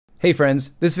Hey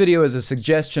friends, this video is a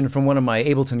suggestion from one of my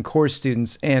Ableton course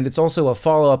students, and it's also a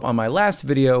follow-up on my last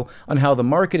video on how the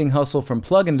marketing hustle from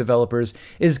plugin developers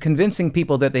is convincing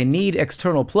people that they need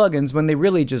external plugins when they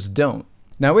really just don't.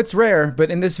 Now it's rare,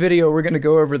 but in this video we're going to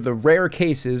go over the rare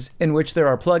cases in which there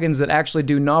are plugins that actually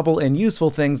do novel and useful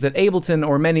things that Ableton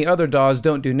or many other DAWs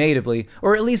don't do natively,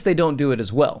 or at least they don't do it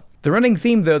as well. The running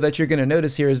theme though that you're going to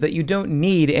notice here is that you don't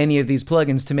need any of these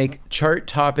plugins to make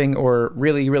chart-topping or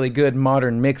really good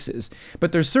modern mixes,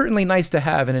 but they're certainly nice to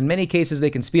have, and in many cases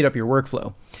they can speed up your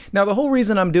workflow. Now the whole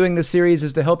reason I'm doing this series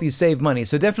is to help you save money,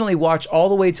 so definitely watch all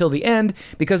the way till the end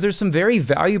because there's some very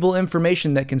valuable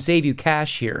information that can save you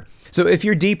cash here. So if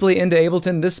you're deeply into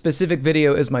Ableton, this specific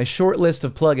video is my short list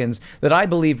of plugins that I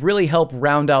believe really help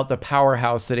round out the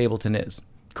powerhouse that Ableton is.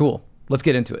 Cool, let's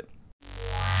get into it.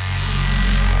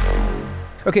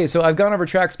 Okay, so I've gone over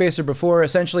Trackspacer before.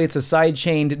 Essentially, it's a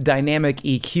side-chained dynamic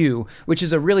EQ, which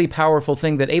is a really powerful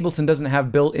thing that Ableton doesn't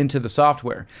have built into the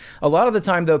software. A lot of the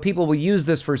time, though, people will use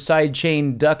this for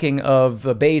side-chain ducking of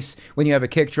a bass when you have a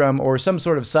kick drum or some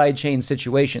sort of side-chain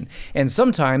situation. And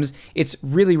sometimes it's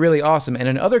really awesome, and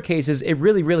in other cases, it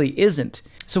really isn't.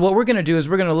 So what we're going to do is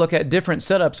we're going to look at different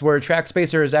setups where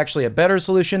Trackspacer is actually a better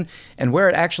solution and where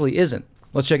it actually isn't.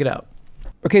 Let's check it out.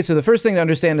 Okay, so the first thing to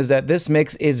understand is that this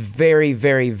mix is very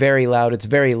loud. It's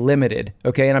very limited,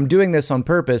 okay? And I'm doing this on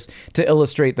purpose to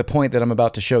illustrate the point that I'm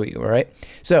about to show you, all right?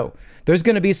 So there's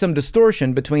going to be some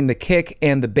distortion between the kick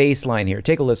and the bass line here.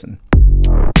 Take a listen.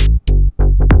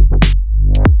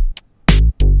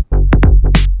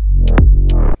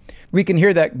 We can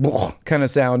hear that kind of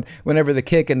sound whenever the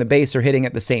kick and the bass are hitting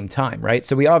at the same time, right?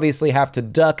 So we obviously have to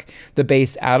duck the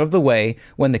bass out of the way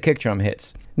when the kick drum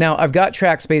hits. Now I've got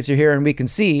Trackspacer here and we can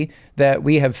see that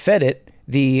we have fed it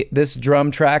this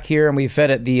drum track here and we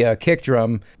fed it the kick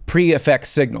drum pre-effects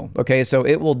signal, okay? So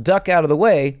it will duck out of the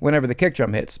way whenever the kick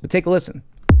drum hits, but take a listen.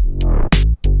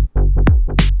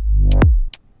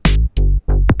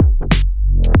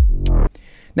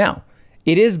 Now,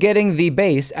 it is getting the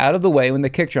bass out of the way when the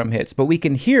kick drum hits, but we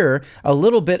can hear a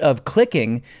little bit of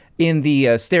clicking in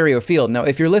the stereo field. Now,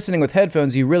 if you're listening with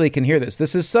headphones, you really can hear this.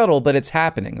 This is subtle, but it's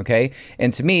happening, okay?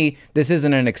 And to me, this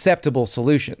isn't an acceptable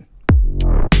solution.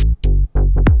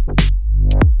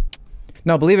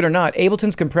 Now, believe it or not,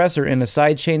 Ableton's compressor in a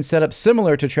sidechain setup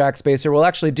similar to Trackspacer will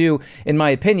actually do, in my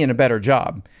opinion, a better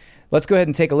job. Let's go ahead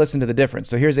and take a listen to the difference.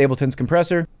 So here's Ableton's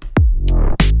compressor.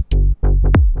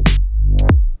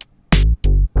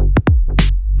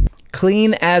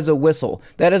 Clean as a whistle.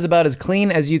 That is about as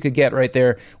clean as you could get right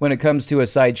there when it comes to a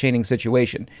side chaining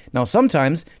situation. Now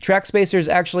sometimes Trackspacer is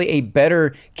actually a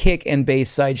better kick and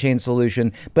bass sidechain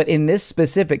solution, but in this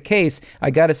specific case,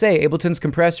 I gotta say Ableton's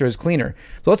compressor is cleaner.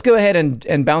 So let's go ahead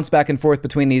and bounce back and forth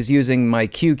between these using my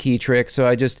Q key trick. So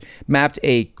I just mapped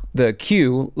the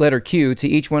Q, letter Q, to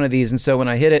each one of these, and so when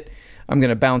I hit it, I'm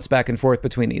gonna bounce back and forth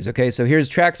between these. Okay, so here's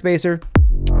Trackspacer.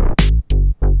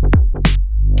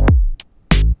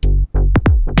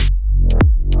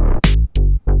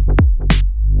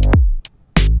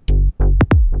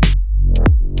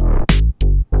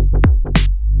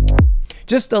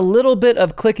 Just a little bit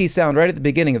of clicky sound right at the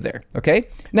beginning of there, okay?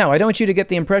 Now, I don't want you to get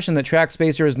the impression that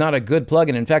Trackspacer is not a good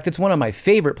plugin. In fact, it's one of my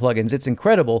favorite plugins. It's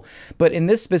incredible, but in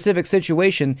this specific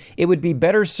situation, it would be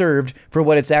better served for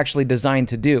what it's actually designed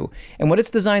to do. And what it's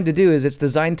designed to do is it's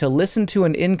designed to listen to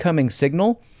an incoming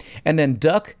signal and then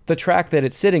duck the track that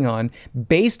it's sitting on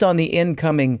based on the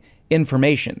incoming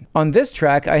information. On this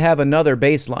track, I have another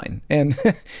bass line, and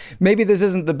maybe this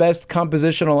isn't the best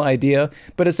compositional idea,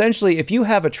 but essentially if you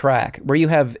have a track where you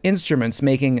have instruments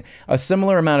making a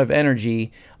similar amount of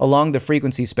energy along the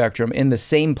frequency spectrum in the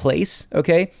same place,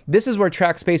 okay, this is where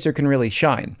Trackspacer can really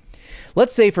shine.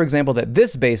 Let's say, for example, that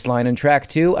this bass line in track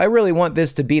 2, I really want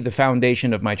this to be the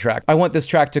foundation of my track. I want this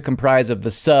track to comprise of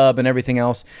the sub and everything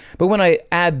else. But when I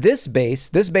add this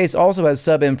bass also has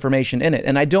sub information in it,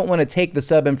 and I don't want to take the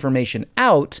sub information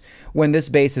out when this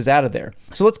bass is out of there.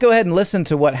 So let's go ahead and listen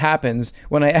to what happens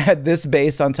when I add this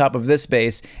bass on top of this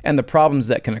bass and the problems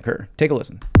that can occur. Take a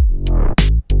listen.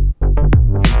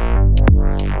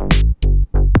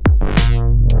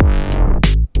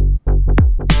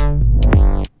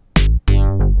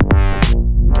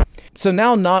 So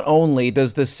now not only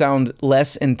does this sound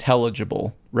less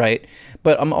intelligible, right,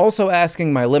 but I'm also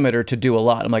asking my limiter to do a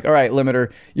lot. I'm like, all right,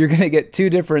 limiter, you're going to get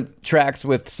 2 different tracks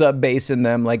with sub bass in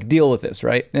them, like deal with this,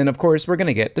 right? And of course, we're going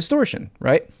to get distortion,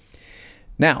 right?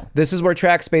 Now, this is where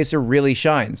Trackspacer really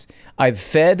shines. I've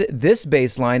fed this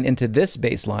bass line into this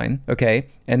bass line, okay?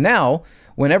 And now,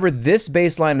 whenever this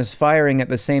bass line is firing at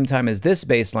the same time as this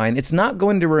bass line, it's not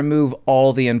going to remove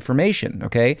all the information,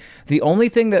 okay? The only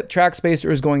thing that Trackspacer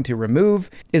is going to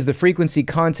remove is the frequency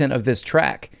content of this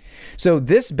track. So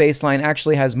this bass line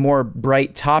actually has more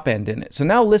bright top end in it. So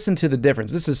now listen to the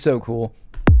difference. This is so cool.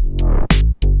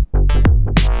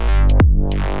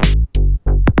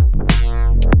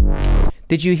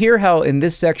 Did you hear how in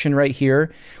this section right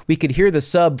here, we could hear the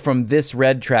sub from this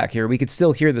red track here? We could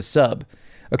still hear the sub.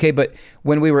 Okay, but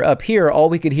when we were up here, all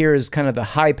we could hear is kind of the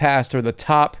high pass or the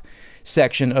top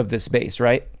section of this bass,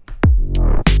 right?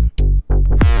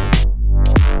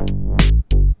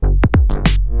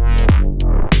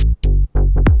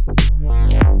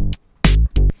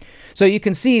 So you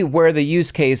can see where the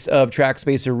use case of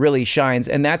Trackspacer really shines,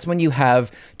 and that's when you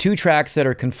have two tracks that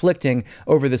are conflicting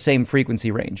over the same frequency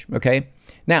range, okay?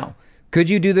 Now, could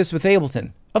you do this with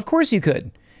Ableton? Of course you could.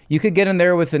 You could get in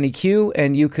there with an EQ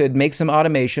and you could make some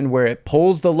automation where it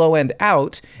pulls the low end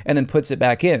out and then puts it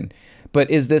back in.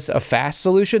 But is this a fast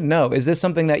solution? No. Is this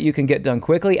something that you can get done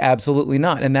quickly? Absolutely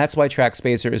not. And that's why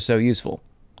Trackspacer is so useful.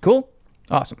 Cool?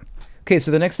 Awesome. Okay,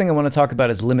 so the next thing I want to talk about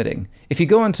is limiting. If you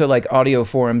go into like audio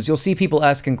forums, you'll see people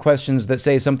asking questions that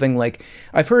say something like,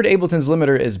 I've heard Ableton's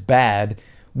limiter is bad.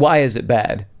 Why is it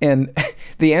bad? And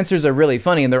the answers are really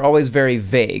funny and they're always very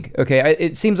vague, okay?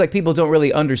 It seems like people don't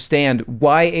really understand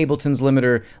why Ableton's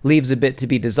limiter leaves a bit to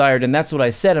be desired, and that's what I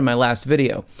said in my last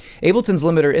video. Ableton's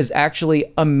limiter is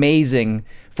actually amazing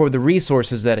for the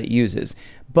resources that it uses.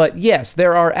 But yes,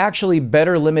 there are actually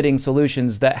better limiting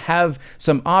solutions that have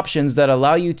some options that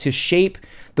allow you to shape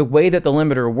the way that the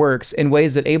limiter works in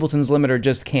ways that Ableton's limiter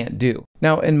just can't do.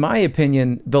 Now, in my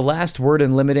opinion, the last word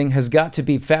in limiting has got to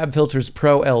be Fabfilter's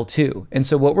Pro L2. And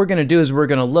so what we're going to do is we're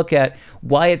going to look at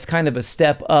why it's kind of a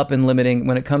step up in limiting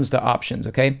when it comes to options,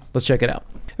 okay? Let's check it out.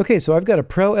 Okay, so I've got a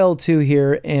Pro L2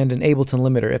 here and an Ableton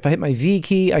limiter. If I hit my V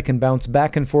key, I can bounce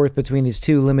back and forth between these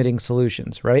two limiting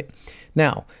solutions, right?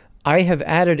 Now, I have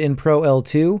added in Pro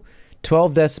L2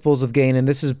 12 decibels of gain, and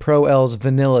this is Pro L's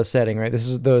vanilla setting, right? This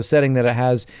is the setting that it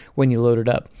has when you load it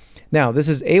up. Now, this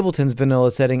is Ableton's vanilla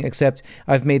setting, except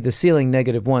I've made the ceiling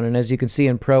 -1, and as you can see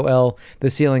in Pro L, the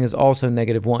ceiling is also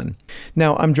 -1.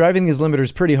 Now, I'm driving these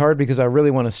limiters pretty hard because I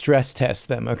really want to stress test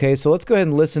them, okay? So let's go ahead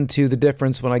and listen to the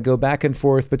difference when I go back and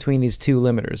forth between these two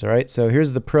limiters, all right? So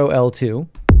here's the Pro L2.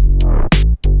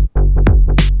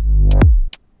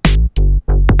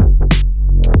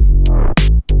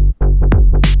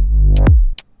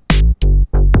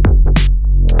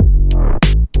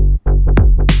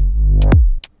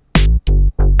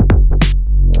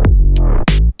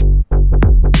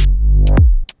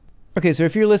 Okay, so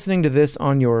if you're listening to this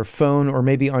on your phone or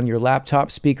maybe on your laptop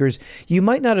speakers, you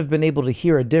might not have been able to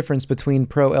hear a difference between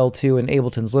Pro L2 and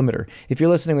Ableton's limiter. If you're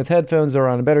listening with headphones or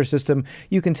on a better system,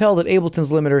 you can tell that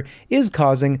Ableton's limiter is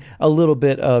causing a little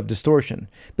bit of distortion.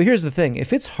 But here's the thing,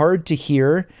 if it's hard to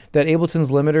hear that Ableton's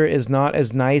limiter is not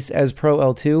as nice as Pro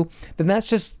L2, then that's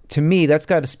just, to me, that's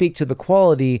got to speak to the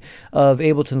quality of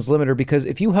Ableton's limiter, because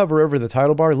if you hover over the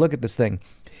title bar, look at this thing.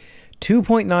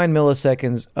 2.9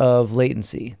 milliseconds of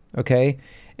latency, okay?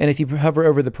 And if you hover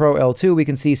over the Pro L2, we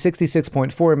can see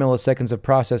 66.4 milliseconds of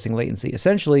processing latency.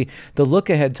 Essentially, the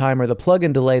look-ahead time or the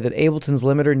plug-in delay that Ableton's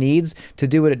limiter needs to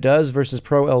do what it does versus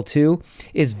Pro L2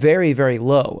 is very, very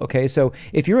low, okay? So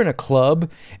if you're in a club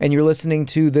and you're listening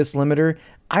to this limiter,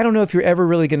 I don't know if you're ever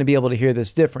really going to be able to hear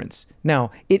this difference.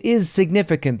 Now, it is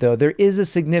significant though. There is a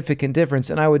significant difference,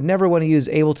 and I would never want to use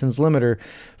Ableton's limiter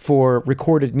for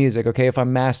recorded music, okay, if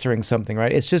I'm mastering something,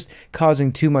 right? It's just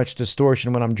causing too much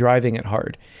distortion when I'm driving it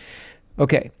hard.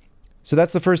 Okay, so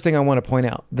that's the first thing I want to point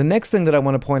out. The next thing that I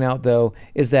want to point out though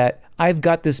is that I've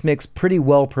got this mix pretty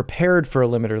well prepared for a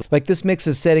limiter. Like, this mix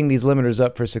is setting these limiters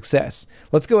up for success.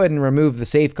 Let's go ahead and remove the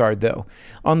safeguard though.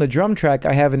 On the drum track,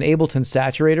 I have an Ableton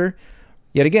saturator.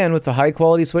 Yet again, with the high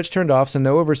quality switch turned off, so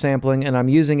no oversampling, and I'm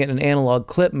using it in analog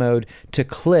clip mode to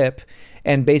clip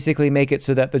and basically make it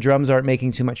so that the drums aren't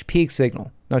making too much peak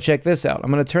signal. Now check this out.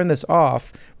 I'm going to turn this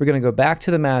off. We're going to go back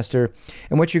to the master,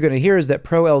 and what you're going to hear is that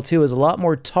Pro L2 is a lot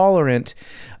more tolerant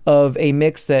of a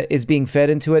mix that is being fed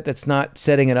into it that's not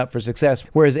setting it up for success,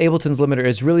 whereas Ableton's limiter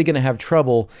is really going to have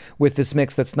trouble with this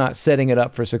mix that's not setting it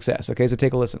up for success. Okay, so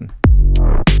take a listen.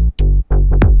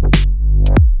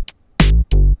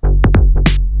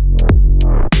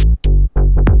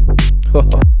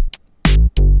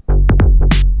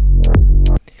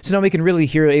 So now we can really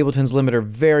hear Ableton's limiter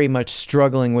very much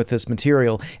struggling with this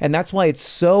material, and that's why it's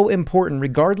so important,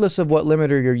 regardless of what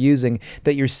limiter you're using,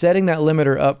 that you're setting that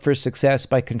limiter up for success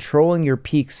by controlling your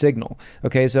peak signal.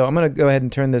 Okay, so I'm going to go ahead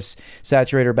and turn this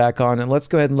saturator back on, and let's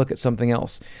go ahead and look at something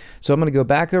else. So I'm going to go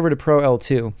back over to Pro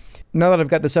L2. Now that I've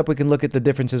got this up, we can look at the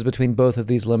differences between both of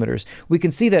these limiters. We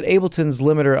can see that Ableton's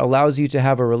limiter allows you to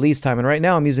have a release time, and right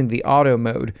now I'm using the auto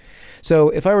mode. So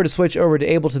if I were to switch over to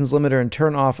Ableton's limiter and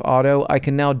turn off auto, I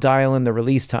can now dial in the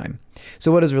release time.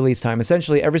 So what is release time?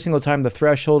 Essentially, every single time the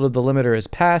threshold of the limiter is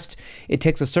passed, it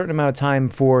takes a certain amount of time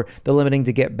for the limiting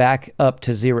to get back up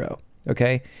to 0,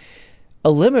 okay? A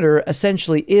limiter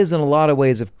essentially is in a lot of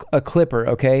ways a clipper,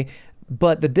 okay?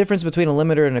 But the difference between a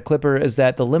limiter and a clipper is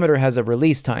that the limiter has a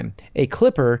release time. A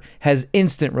clipper has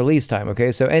instant release time,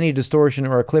 okay? So any distortion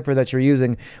or a clipper that you're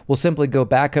using will simply go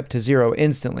back up to 0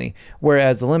 instantly,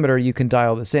 whereas the limiter, you can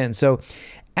dial this in. So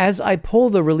as I pull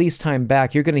the release time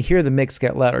back, you're going to hear the mix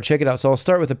get louder. Check it out. So I'll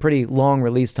start with a pretty long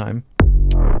release time.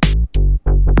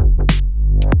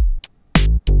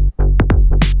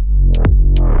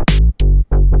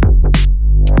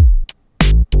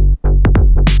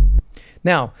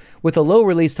 Now, with a low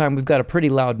release time, we've got a pretty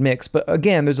loud mix, but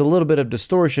again, there's a little bit of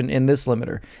distortion in this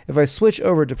limiter. If I switch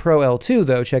over to Pro L2,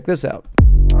 though, check this out.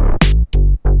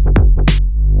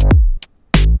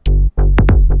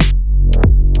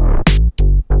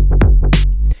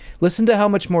 Listen to how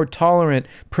much more tolerant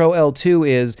Pro L2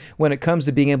 is when it comes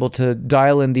to being able to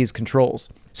dial in these controls.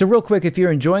 So real quick, if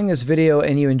you're enjoying this video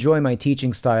and you enjoy my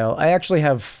teaching style, I actually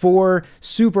have 4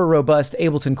 super robust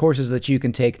Ableton courses that you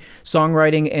can take: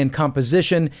 songwriting and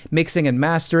composition, mixing and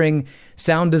mastering,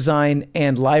 sound design,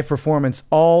 and live performance,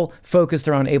 all focused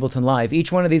around Ableton Live.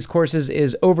 Each one of these courses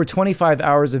is over 25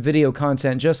 hours of video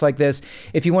content just like this.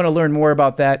 If you want to learn more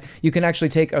about that, you can actually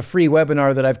take a free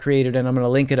webinar that I've created, and I'm going to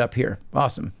link it up here.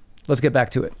 Awesome. Let's get back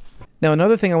to it. Now,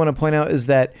 another thing I want to point out is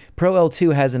that Pro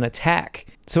L2 has an attack.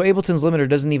 So Ableton's limiter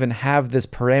doesn't even have this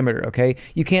parameter, okay?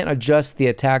 You can't adjust the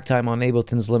attack time on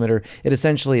Ableton's limiter. It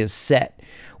essentially is set.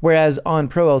 Whereas on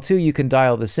Pro L2, you can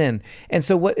dial this in. And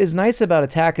so what is nice about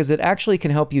attack is it actually can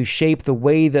help you shape the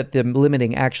way that the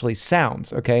limiting actually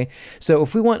sounds, okay? So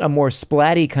if we want a more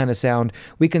splatty kind of sound,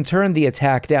 we can turn the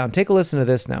attack down. Take a listen to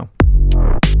this now.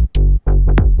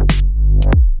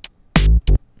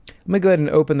 I'm going to go ahead and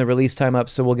open the release time up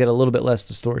so we'll get a little bit less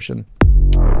distortion.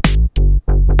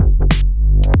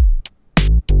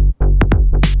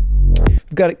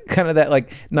 We've got kind of that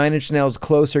like Nine Inch Nails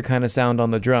Closer kind of sound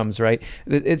on the drums, right?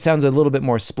 It sounds a little bit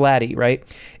more splatty, right?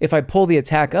 If I pull the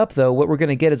attack up, though, what we're going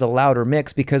to get is a louder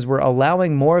mix because we're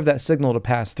allowing more of that signal to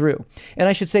pass through. And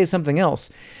I should say something else.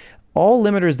 All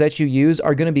limiters that you use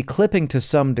are going to be clipping to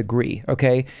some degree,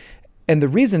 okay? And the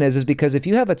reason is because if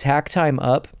you have attack time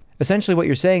up, essentially what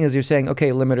you're saying is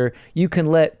okay, limiter, you can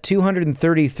let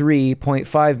 233.5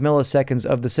 milliseconds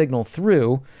of the signal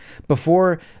through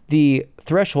before the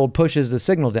threshold pushes the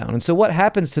signal down. And so what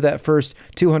happens to that first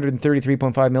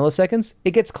 233.5 milliseconds?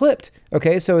 It gets clipped,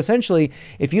 okay? So essentially,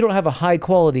 if you don't have a high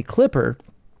quality clipper,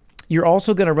 you're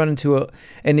also going to run into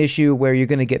an issue where you're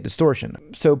going to get distortion.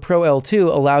 So Pro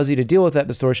L2 allows you to deal with that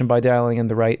distortion by dialing in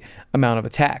the right amount of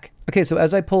attack. Okay, so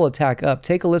as I pull attack up,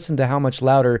 take a listen to how much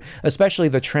louder, especially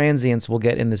the transients, will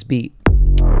get in this beat.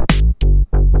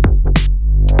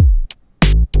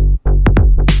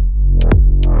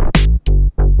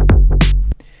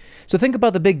 So think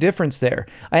about the big difference there.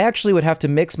 I actually would have to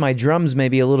mix my drums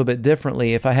maybe a little bit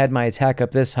differently if I had my attack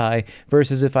up this high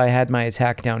versus if I had my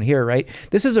attack down here, right?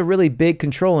 This is a really big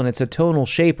control and it's a tonal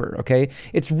shaper, okay?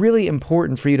 It's really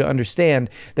important for you to understand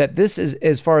that this is,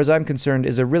 as far as I'm concerned,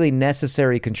 is a really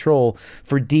necessary control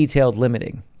for detailed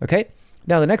limiting, okay?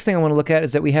 Now, the next thing I want to look at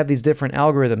is that we have these different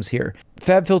algorithms here.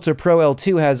 Fabfilter Pro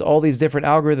L2 has all these different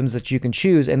algorithms that you can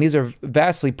choose, and these are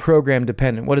vastly program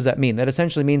dependent. What does that mean? That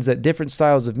essentially means that different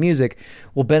styles of music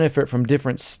will benefit from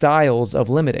different styles of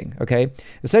limiting, okay?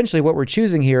 Essentially, what we're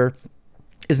choosing here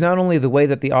is not only the way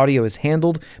that the audio is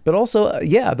handled, but also,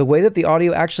 the way that the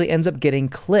audio actually ends up getting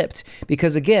clipped.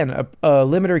 Because again, a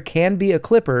limiter can be a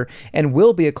clipper and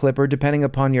will be a clipper depending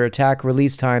upon your attack,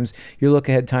 release times, your look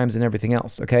ahead times, and everything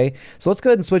else, okay? So let's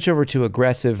go ahead and switch over to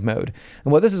aggressive mode.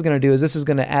 And what this is going to do is this is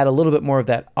going to add a little bit more of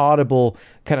that audible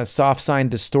kind of soft sine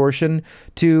distortion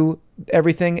to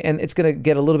everything, and it's going to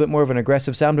get a little bit more of an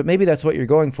aggressive sound, but maybe that's what you're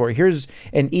going for. Here's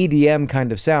an EDM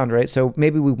kind of sound, right? So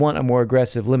maybe we want a more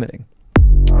aggressive limiting.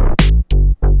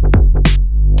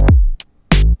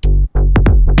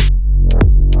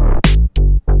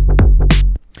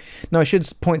 Now, I should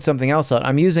point something else out.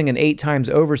 I'm using an 8 times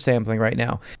oversampling right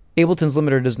now. Ableton's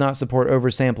limiter does not support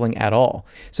oversampling at all.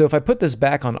 So if I put this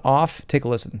back on off, take a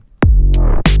listen.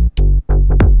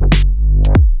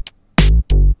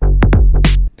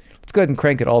 Let's go ahead and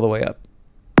crank it all the way up.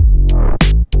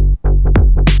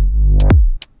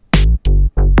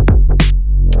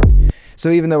 So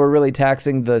even though we're really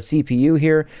taxing the CPU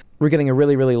here, we're getting a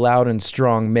really, really loud and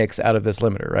strong mix out of this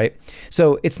limiter, right?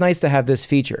 So it's nice to have this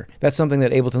feature. That's something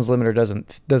that Ableton's limiter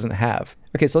doesn't have.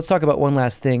 Okay, so let's talk about one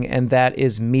last thing, and that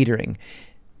is metering.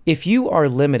 If you are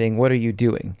limiting, what are you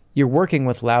doing? You're working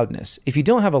with loudness. If you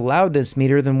don't have a loudness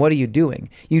meter, then what are you doing?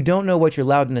 You don't know what your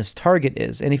loudness target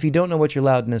is. And if you don't know what your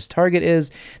loudness target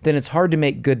is, then it's hard to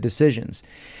make good decisions.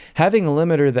 Having a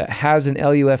limiter that has an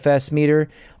LUFS meter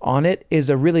on it is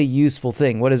a really useful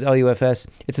thing. What is LUFS?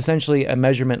 It's essentially a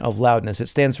measurement of loudness. It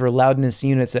stands for loudness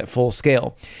units at full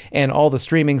scale. And all the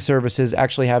streaming services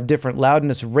actually have different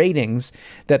loudness ratings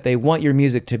that they want your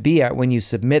music to be at when you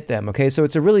submit them. Okay, so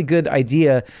it's a really good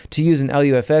idea to use an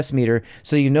LUFS meter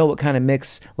so you know what kind of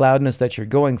mix loudness that you're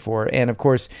going for. And of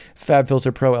course,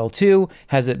 Fabfilter Pro L2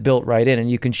 has it built right in,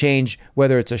 and you can change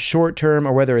whether it's a short term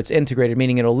or whether it's integrated,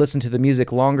 meaning it'll listen to the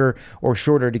music longer or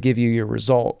shorter to give you your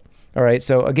result. All right,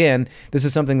 so again, this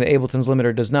is something that Ableton's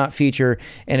limiter does not feature,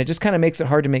 and it just kind of makes it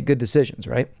hard to make good decisions,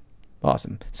 right?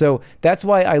 Awesome. So that's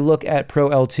why I look at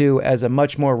Pro L2 as a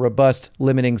much more robust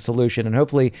limiting solution, and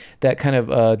hopefully that kind of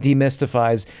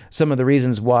demystifies some of the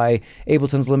reasons why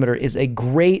Ableton's limiter is a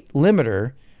great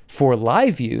limiter for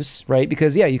live use, right?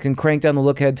 Because yeah, you can crank down the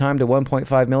look ahead time to 1.5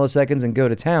 milliseconds and go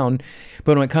to town.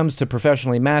 But when it comes to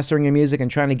professionally mastering your music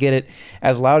and trying to get it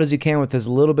as loud as you can with as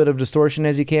little bit of distortion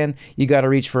as you can, you got to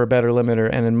reach for a better limiter.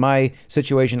 And in my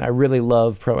situation, I really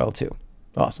love Pro L2.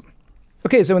 Awesome.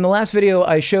 Okay, so in the last video,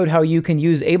 I showed how you can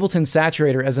use Ableton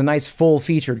Saturator as a nice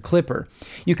full-featured clipper.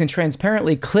 You can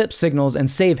transparently clip signals and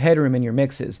save headroom in your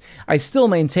mixes. I still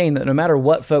maintain that no matter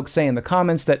what folks say in the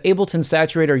comments, that Ableton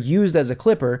Saturator used as a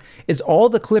clipper is all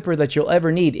the clipper that you'll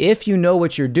ever need if you know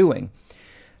what you're doing.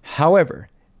 However,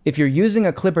 if you're using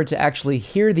a clipper to actually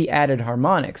hear the added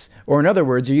harmonics, or in other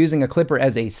words, you're using a clipper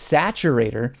as a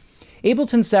saturator,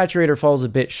 Ableton Saturator falls a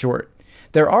bit short.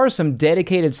 There are some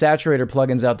dedicated saturator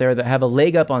plugins out there that have a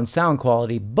leg up on sound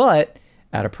quality, but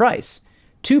at a price.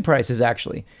 Two prices,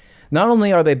 actually. Not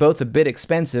only are they both a bit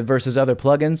expensive versus other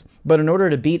plugins, but in order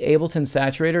to beat Ableton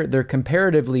Saturator, they're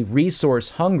comparatively resource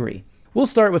hungry. We'll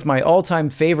start with my all-time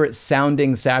favorite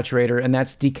sounding saturator, and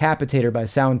that's Decaptitator by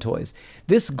Soundtoys.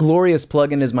 This glorious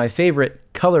plugin is my favorite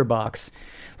color box.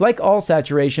 Like all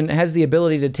saturation, it has the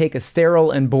ability to take a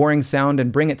sterile and boring sound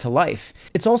and bring it to life.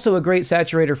 It's also a great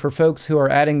saturator for folks who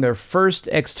are adding their first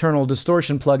external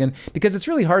distortion plugin because it's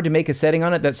really hard to make a setting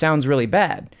on it that sounds really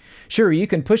bad. Sure, you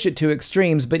can push it to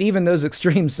extremes, but even those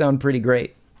extremes sound pretty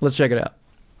great. Let's check it out.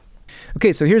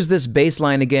 Okay, so here's this bass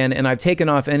line again, and I've taken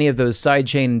off any of those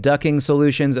sidechain ducking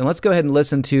solutions, and let's go ahead and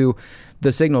listen to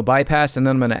the signal bypass, and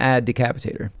then I'm going to add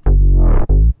Decapitator.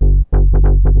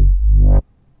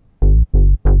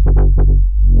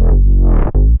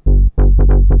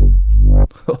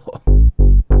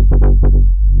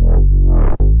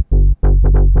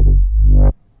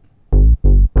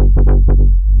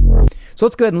 So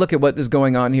let's go ahead and look at what is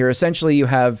going on here. Essentially, you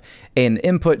have an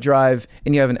input drive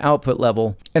and you have an output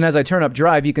level. And as I turn up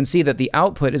drive, you can see that the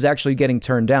output is actually getting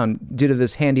turned down due to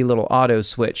this handy little auto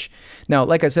switch. Now,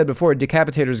 like I said before,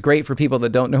 Decapitator is great for people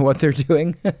that don't know what they're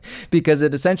doing because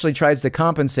it essentially tries to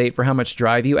compensate for how much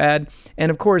drive you add. And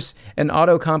of course, an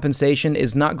auto compensation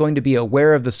is not going to be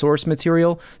aware of the source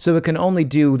material, so it can only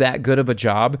do that good of a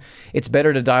job. It's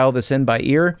better to dial this in by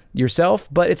ear yourself,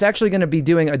 but it's actually going to be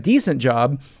doing a decent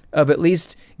job of at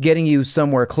least getting you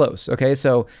somewhere close, okay?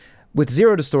 So with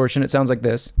zero distortion, it sounds like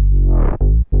this.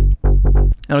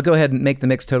 And I'll go ahead and make the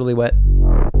mix totally wet.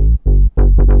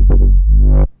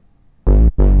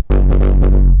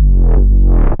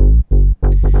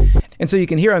 And so you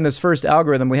can hear on this first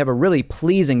algorithm, we have a really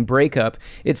pleasing breakup.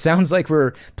 It sounds like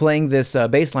we're playing this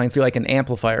bass line through like an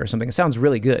amplifier or something. It sounds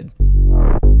really good.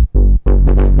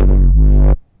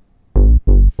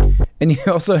 And you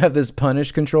also have this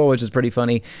punish control, which is pretty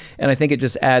funny. And I think it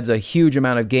just adds a huge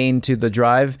amount of gain to the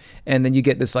drive. And then you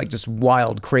get this like just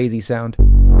wild, crazy sound.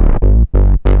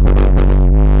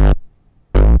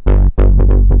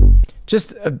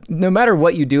 Just no matter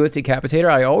what you do with Decapitator,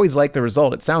 I always like the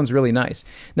result. It sounds really nice.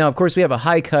 Now, of course, we have a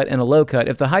high cut and a low cut.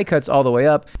 If the high cut's all the way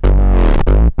up,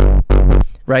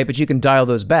 right, but you can dial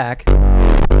those back.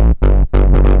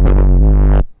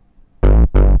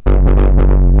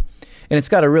 And it's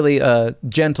got a really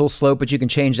gentle slope, but you can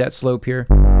change that slope here.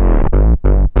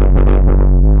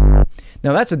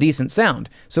 Now that's a decent sound.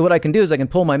 So what I can do is I can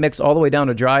pull my mix all the way down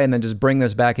to dry and then just bring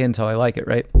this back in until I like it,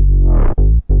 right?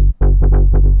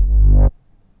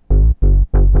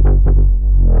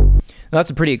 Now, that's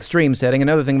a pretty extreme setting.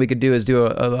 Another thing we could do is do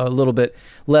a little bit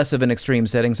less of an extreme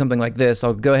setting, something like this.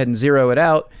 I'll go ahead and zero it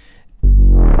out.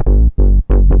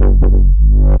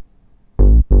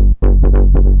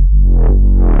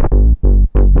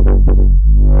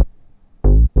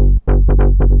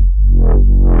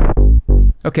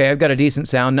 Okay, I've got a decent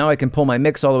sound. Now I can pull my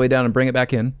mix all the way down and bring it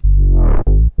back in.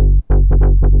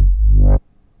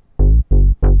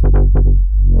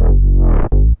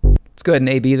 Let's go ahead and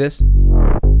A/B this.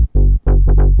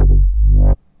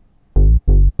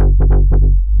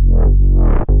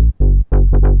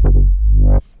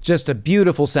 Just a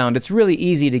beautiful sound. It's really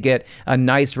easy to get a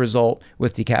nice result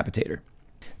with Decaptitator.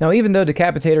 Now, even though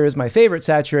Decaptitator is my favorite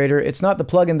saturator, it's not the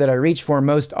plugin that I reach for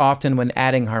most often when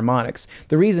adding harmonics.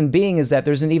 The reason being is that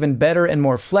there's an even better and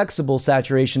more flexible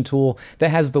saturation tool that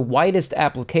has the widest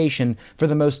application for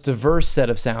the most diverse set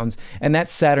of sounds, and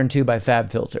that's Saturn 2 by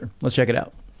Fabfilter. Let's check it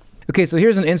out. Okay, so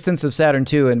here's an instance of Saturn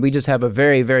 2, and we just have a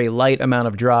very, very light amount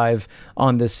of drive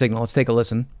on this signal. Let's take a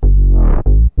listen.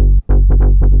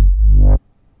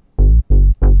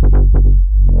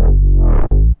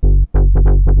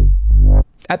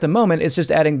 At the moment, it's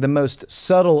just adding the most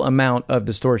subtle amount of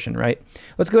distortion, right?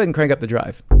 Let's go ahead and crank up the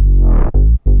drive.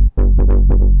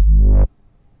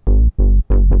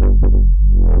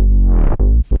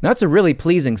 Now, that's a really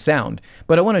pleasing sound,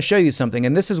 but I want to show you something,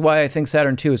 and this is why I think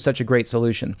Saturn 2 is such a great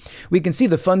solution. We can see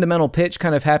the fundamental pitch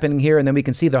kind of happening here, and then we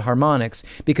can see the harmonics,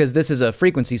 because this is a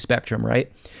frequency spectrum, right?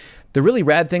 The really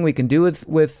rad thing we can do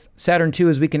with Saturn 2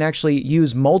 is we can actually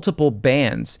use multiple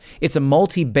bands. It's a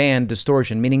multi-band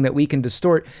distortion, meaning that we can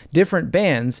distort different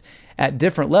bands at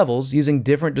different levels using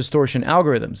different distortion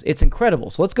algorithms. It's incredible.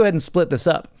 So let's go ahead and split this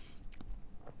up.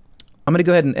 I'm going to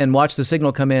go ahead and watch the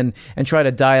signal come in and try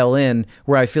to dial in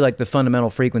where I feel like the fundamental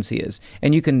frequency is.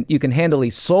 And you can handily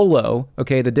solo,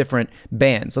 okay, the different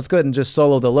bands. Let's go ahead and just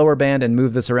solo the lower band and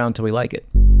move this around till we like it.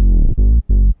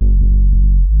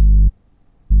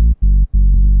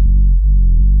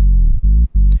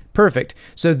 Perfect.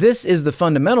 So this is the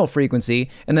fundamental frequency,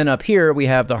 and then up here we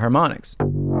have the harmonics.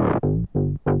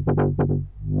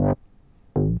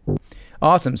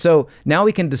 Awesome. So now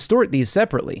we can distort these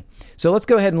separately. So let's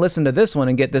go ahead and listen to this one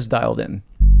and get this dialed in.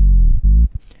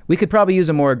 We could probably use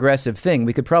a more aggressive thing.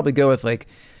 We could probably go with like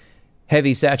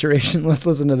heavy saturation. Let's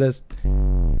listen to this.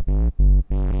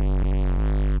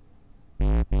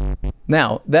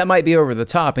 Now, that might be over the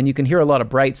top, and you can hear a lot of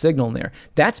bright signal in there.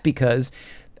 That's because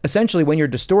essentially, when you're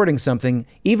distorting something,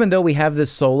 even though we have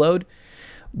this soloed,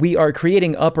 we are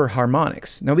creating upper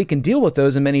harmonics. Now, we can deal with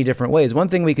those in many different ways. One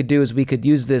thing we could do is we could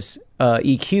use this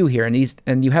EQ here,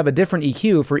 and you have a different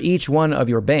EQ for each one of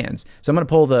your bands. So I'm going to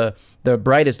pull the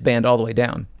brightest band all the way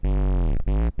down.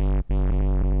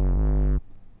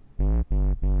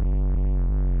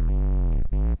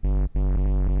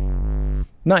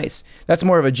 Nice. That's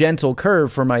more of a gentle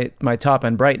curve for my top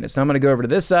end brightness. Now I'm going to go over to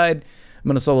this side. I'm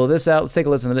going to solo this out. Let's take a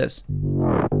listen to this.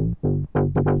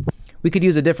 We could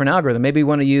use a different algorithm. Maybe we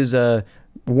want to use a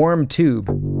warm tube.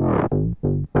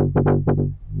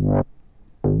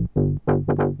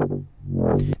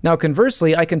 Now,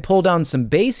 conversely, I can pull down some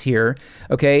bass here,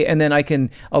 okay, and then I can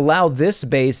allow this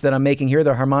bass that I'm making here,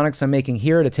 the harmonics I'm making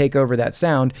here, to take over that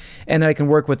sound, and then I can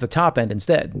work with the top end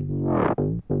instead,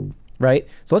 right?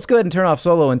 So let's go ahead and turn off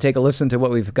solo and take a listen to what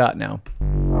we've got now.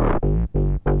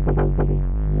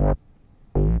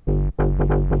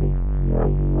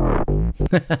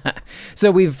 So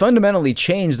we've fundamentally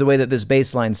changed the way that this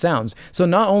bass line sounds. So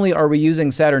not only are we using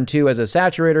Saturn 2 as a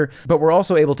saturator, but we're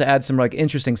also able to add some like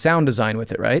interesting sound design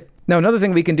with it, right? Now, another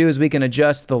thing we can do is we can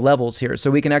adjust the levels here,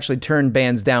 so we can actually turn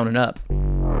bands down and up.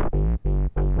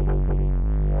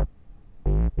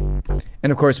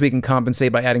 And of course, we can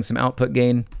compensate by adding some output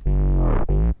gain.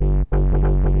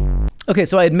 Okay,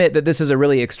 so I admit that this is a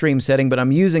really extreme setting, but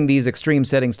I'm using these extreme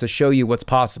settings to show you what's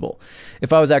possible.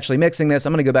 If I was actually mixing this,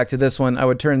 I'm going to go back to this one. I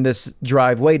would turn this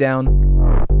drive way down.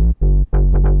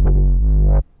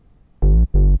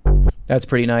 That's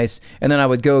pretty nice. And then I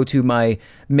would go to my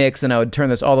mix and I would turn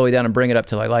this all the way down and bring it up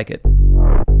till I like it.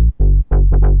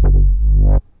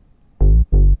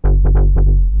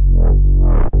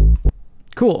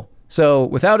 Cool. So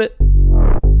without it,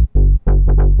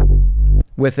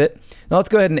 with it. Now let's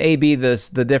go ahead and A/B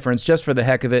the difference just for the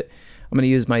heck of it. I'm going to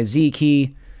use my Z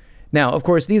key. Now, of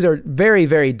course, these are very,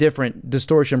 very different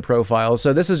distortion profiles,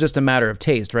 so this is just a matter of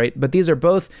taste, right? But these are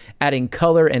both adding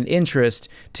color and interest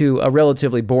to a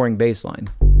relatively boring bass line.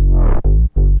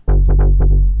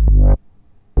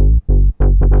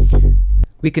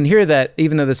 We can hear that,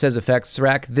 even though this says effects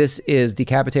rack, this is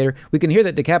Decaptitator. We can hear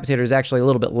that Decaptitator is actually a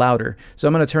little bit louder. So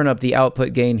I'm going to turn up the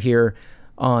output gain here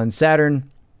on Saturn.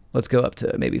 Let's go up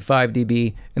to maybe 5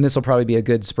 dB, and this will probably be a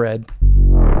good spread.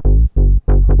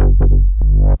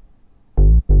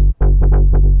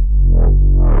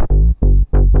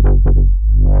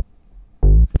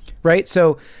 Right?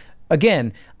 So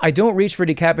again, I don't reach for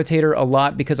Decapitator a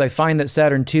lot because I find that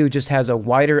Saturn II just has a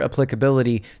wider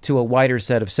applicability to a wider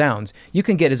set of sounds. You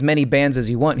can get as many bands as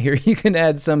you want here. You can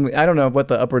add some, I don't know what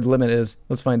the upward limit is.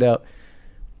 Let's find out.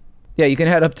 Yeah, you can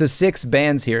add up to 6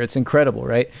 bands here. It's incredible,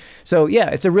 right? So yeah,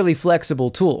 it's a really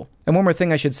flexible tool. And one more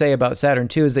thing I should say about Saturn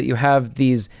II is that you have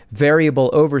these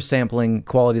variable oversampling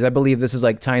qualities. I believe this is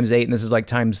like ×8 and this is like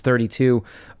 ×32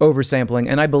 oversampling.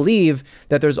 And I believe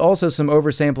that there's also some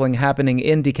oversampling happening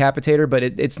in Decapitator, but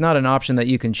it's not an option that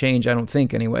you can change, I don't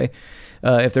think anyway.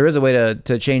 If there is a way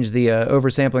to change the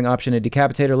oversampling option in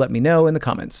Decapitator, let me know in the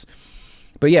comments.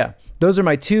 But yeah, those are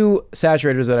my 2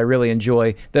 saturators that I really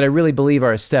enjoy, that I really believe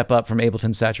are a step up from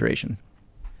Ableton saturation.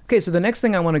 Okay, so the next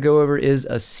thing I want to go over is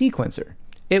a sequencer.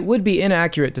 It would be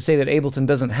inaccurate to say that Ableton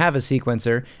doesn't have a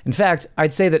sequencer. In fact,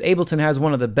 I'd say that Ableton has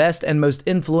one of the best and most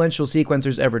influential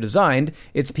sequencers ever designed.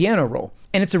 It's Piano Roll.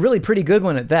 And it's a really pretty good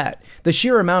one at that. The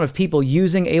sheer amount of people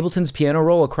using Ableton's Piano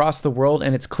Roll across the world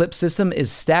and its clip system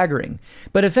is staggering.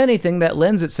 But if anything, that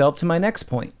lends itself to my next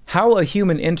point. How a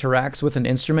human interacts with an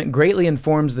instrument greatly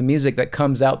informs the music that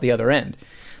comes out the other end.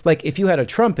 Like, if you had a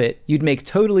trumpet, you'd make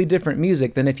totally different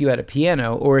music than if you had a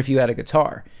piano or if you had a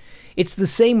guitar. It's the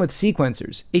same with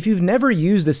sequencers. If you've never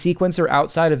used a sequencer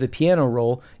outside of the Piano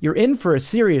Roll, you're in for a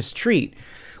serious treat.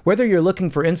 Whether you're looking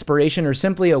for inspiration or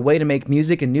simply a way to make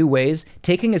music in new ways,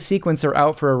 taking a sequencer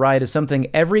out for a ride is something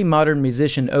every modern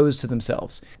musician owes to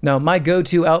themselves. Now, my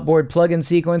go-to outboard plugin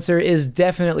sequencer is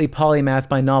definitely Polymath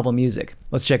by Novel Music.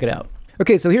 Let's check it out.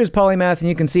 Okay, so here's Polymath, and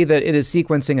you can see that it is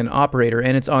sequencing an operator,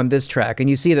 and it's on this track, and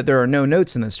you see that there are no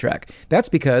notes in this track. That's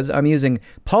because I'm using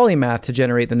Polymath to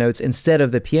generate the notes instead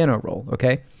of the Piano Roll,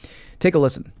 okay? Take a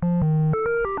listen.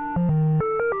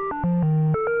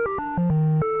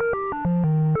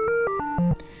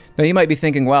 Now you might be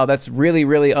thinking, wow, that's really,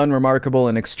 really unremarkable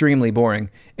and extremely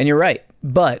boring. And you're right.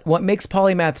 But what makes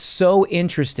Polymath so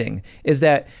interesting is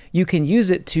that you can use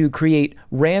it to create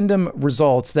random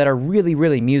results that are really,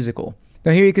 really musical.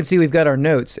 Now here you can see we've got our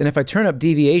notes, and if I turn up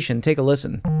deviation, take a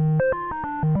listen.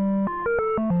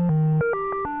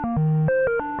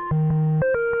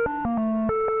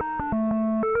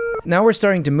 Now we're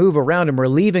starting to move around and we're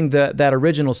leaving that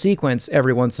original sequence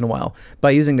every once in a while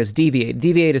by using this deviate.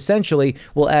 Deviate essentially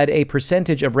will add a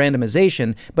percentage of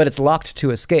randomization, but it's locked to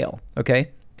a scale,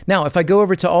 okay? Now, if I go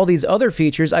over to all these other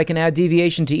features, I can add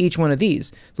deviation to each one of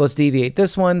these. So let's deviate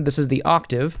this one. This is the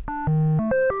octave.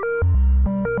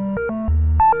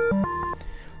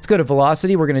 Let's go to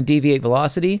velocity. We're going to deviate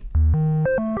velocity.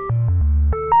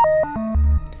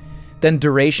 Then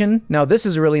duration. Now this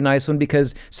is a really nice one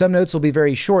because some notes will be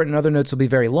very short and other notes will be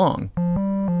very long.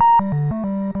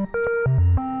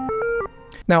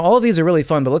 Now all of these are really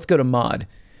fun, but let's go to mod.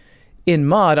 In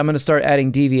mod, I'm going to start adding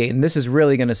deviate, and this is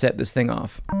really going to set this thing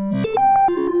off.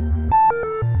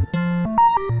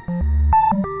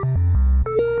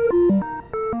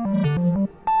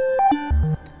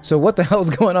 So what the hell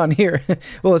is going on here?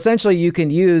 Well, essentially you can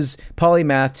use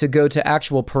Polymath to go to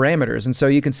actual parameters. And so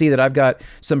you can see that I've got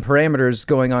some parameters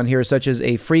going on here, such as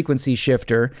a frequency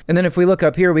shifter. And then if we look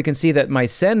up here, we can see that my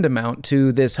send amount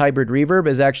to this hybrid reverb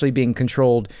is actually being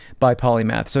controlled by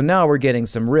Polymath. So now we're getting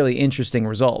some really interesting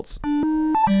results.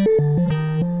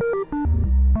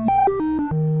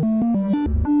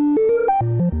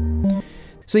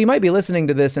 So you might be listening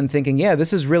to this and thinking, yeah,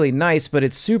 this is really nice, but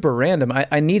it's super random.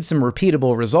 I need some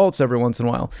repeatable results every once in a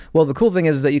while. Well, the cool thing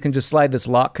is that you can just slide this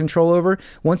lock control over.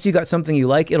 Once you got something you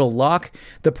like, it'll lock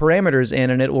the parameters in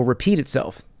and it will repeat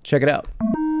itself. Check it out.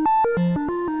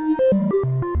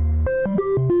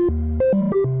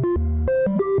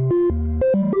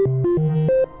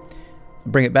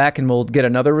 Bring it back and we'll get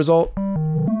another result.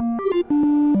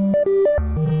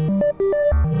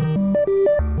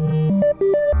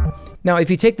 Now,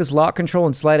 if you take this lock control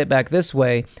and slide it back this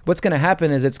way, what's going to happen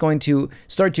is it's going to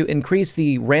start to increase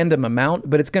the random amount,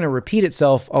 but it's going to repeat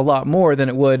itself a lot more than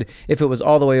it would if it was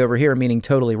all the way over here, meaning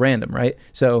totally random, right?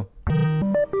 So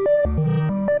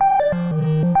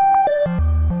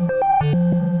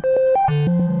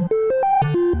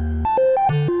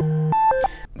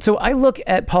I look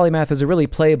at Polymath as a really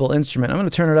playable instrument. I'm going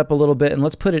to turn it up a little bit and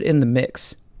let's put it in the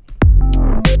mix.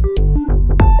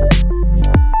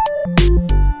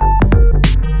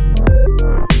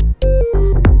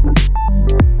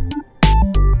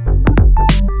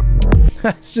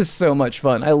 It's just so much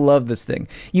fun. I love this thing.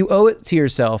 You owe it to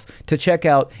yourself to check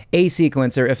out a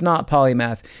sequencer, if not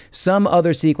Polymath, some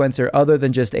other sequencer other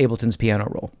than just Ableton's Piano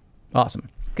Roll. Awesome.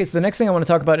 Okay. Okay, so the next thing I want to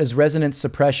talk about is resonance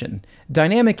suppression.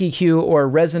 Dynamic EQ, or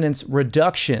resonance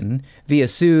reduction via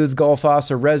Soothe,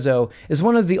 Golfos, or Rezo, is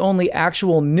one of the only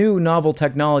actual new novel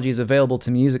technologies available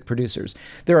to music producers.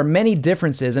 There are many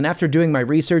differences, and after doing my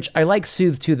research, I like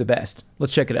Soothe 2 the best.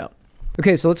 Let's check it out.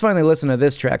 Okay, so let's finally listen to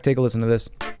this track. Take a listen to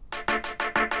this.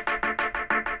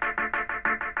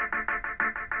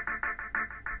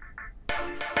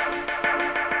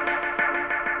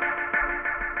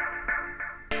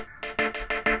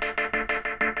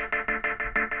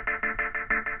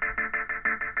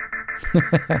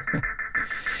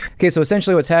 Okay, so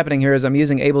essentially what's happening here is I'm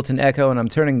using Ableton Echo and I'm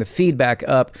turning the feedback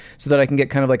up so that I can get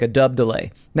kind of like a dub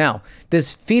delay. Now,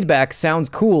 this feedback sounds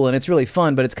cool and it's really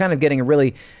fun, but it's kind of getting a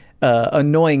really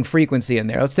annoying frequency in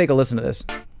there. Let's take a listen to this.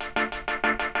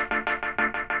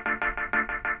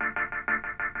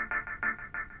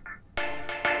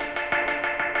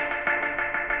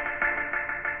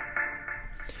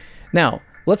 Now,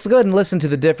 let's go ahead and listen to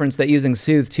the difference that using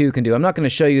Soothe 2 can do. I'm not going to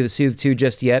show you the Soothe 2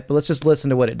 just yet, but let's just listen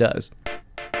to what it does.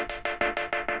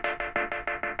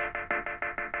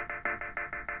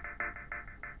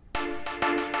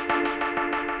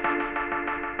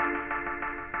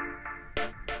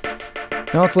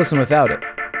 Now let's listen without it.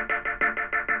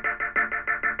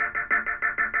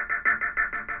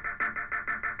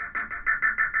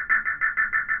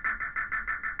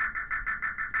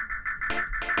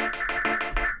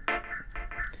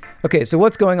 Okay, so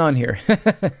what's going on here?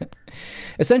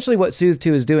 Essentially what Soothe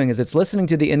 2 is doing is it's listening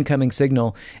to the incoming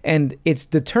signal and it's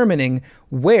determining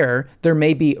where there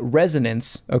may be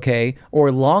resonance, okay,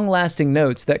 or long-lasting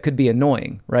notes that could be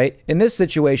annoying, right? In this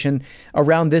situation,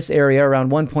 around this area, around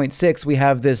 1.6, we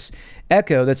have this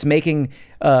echo that's making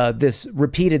this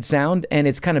repeated sound, and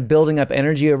it's kind of building up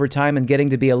energy over time and getting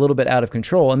to be a little bit out of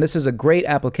control. And this is a great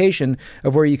application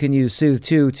of where you can use Soothe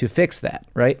 2 to fix that,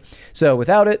 right? So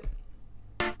without it,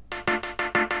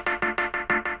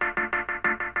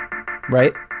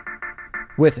 right?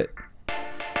 With it.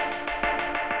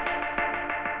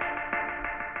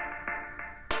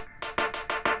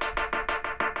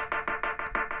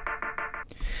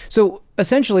 So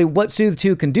essentially what Soothe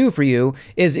 2 can do for you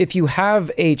is if you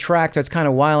have a track that's kind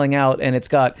of wiling out and it's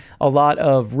got a lot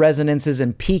of resonances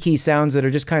and peaky sounds that are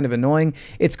just kind of annoying,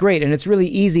 it's great and it's really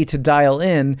easy to dial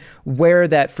in where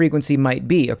that frequency might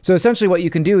be. So essentially what you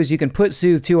can do is you can put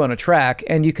Soothe 2 on a track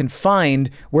and you can find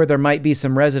where there might be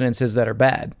some resonances that are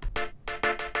bad.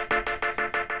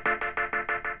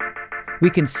 We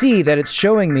can see that it's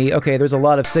showing me, okay, there's a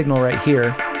lot of signal right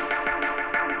here.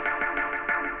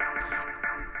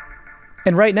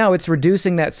 And right now it's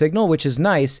reducing that signal, which is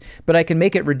nice, but I can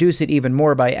make it reduce it even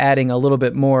more by adding a little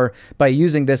bit more, by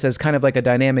using this as kind of like a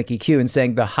dynamic EQ and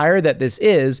saying the higher that this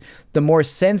is, the more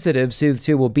sensitive Soothe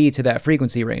 2 will be to that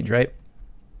frequency range, right?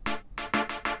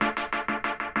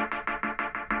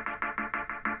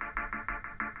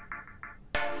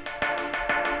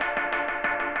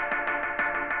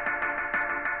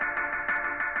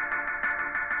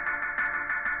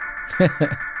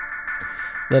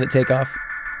 Let it take off.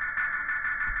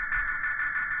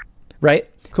 Right?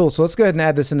 Cool, so let's go ahead and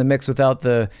add this in the mix without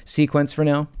the sequence for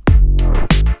now.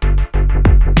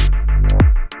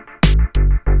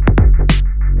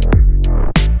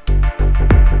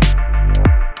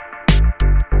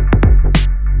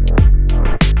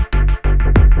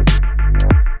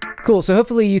 Cool, so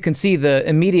hopefully you can see the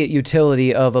immediate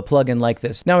utility of a plugin like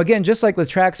this. Now again, just like with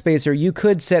Trackspacer, you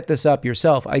could set this up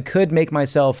yourself. I could make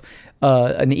myself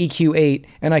an EQ8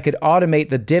 and I could automate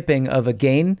the dipping of a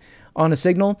gain on a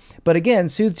signal, but again,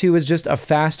 Soothe 2 is just a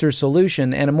faster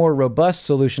solution and a more robust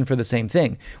solution for the same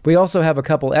thing. We also have a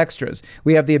couple extras.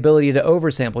 We have the ability to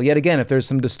oversample. Yet again, if there's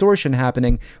some distortion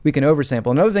happening, we can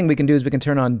oversample. Another thing we can do is we can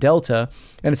turn on delta,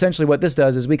 and essentially what this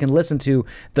does is we can listen to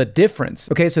the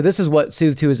difference. Okay, so this is what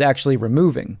Soothe 2 is actually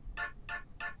removing.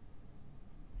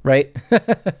 Right?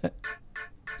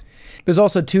 There's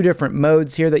also 2 different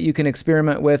modes here that you can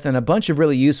experiment with and a bunch of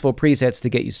really useful presets to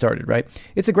get you started, right?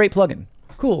 It's a great plugin.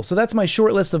 Cool, so that's my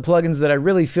short list of plugins that I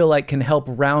really feel like can help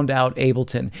round out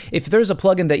Ableton. If there's a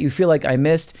plugin that you feel like I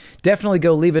missed, definitely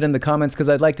go leave it in the comments because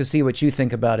I'd like to see what you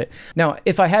think about it. Now,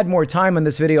 if I had more time on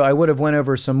this video, I would have went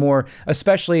over some more,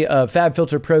 especially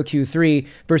Fabfilter Pro Q3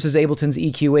 versus Ableton's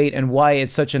EQ8 and why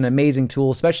it's such an amazing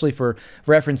tool, especially for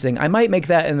referencing. I might make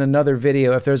that in another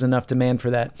video if there's enough demand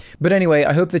for that. But anyway,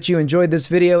 I hope that you enjoyed this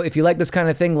video. If you like this kind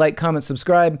of thing, like, comment,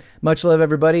 subscribe. Much love,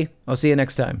 everybody. I'll see you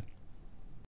next time.